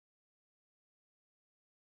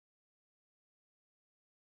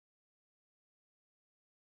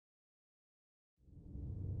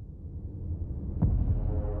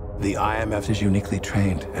The IMF is uniquely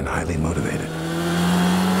trained and highly motivated.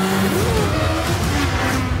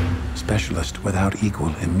 Specialist without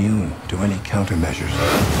equal, immune to any countermeasures.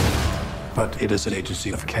 But it is an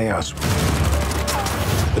agency of chaos.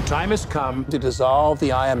 The time has come to dissolve the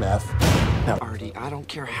IMF. Now, Artie, I don't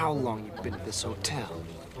care how long you've been at this hotel.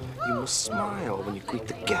 You must smile when you greet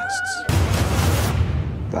the guests.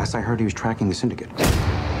 Last I heard, he was tracking the syndicate.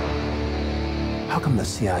 how come the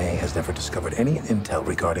CIA has never discovered any intel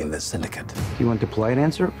regarding this syndicate? Do you want the polite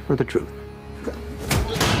answer or the truth?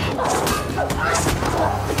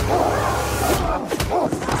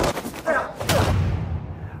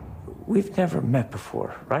 We've never met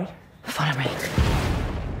before, right? Follow me.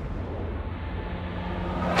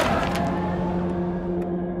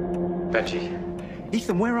 Betty.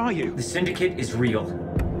 Ethan, where are you? The syndicate is real.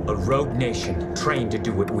 A rogue nation trained to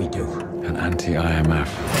do what we do. An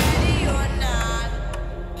anti-IMF.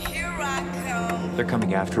 They're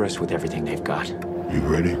coming after us with everything they've got. You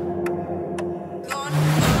ready?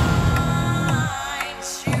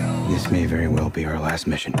 This may very well be our last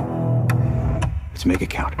mission. Let's make it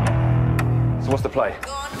count. So what's the play?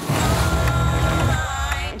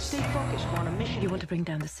 And stay focused. We're on a mission. You want to bring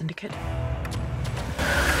down the syndicate?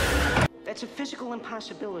 That's a physical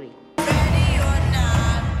impossibility.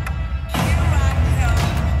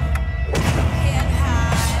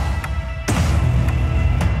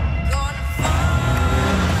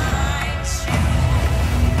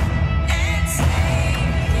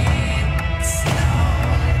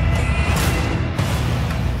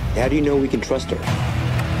 How do you know we can trust her?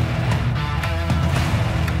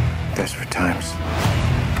 Desperate times.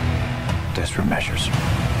 Desperate measures. You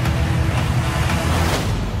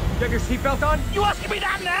have your seatbelt on? You asking me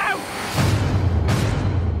that now?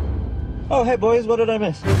 Oh, hey, boys, what did I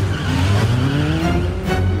miss?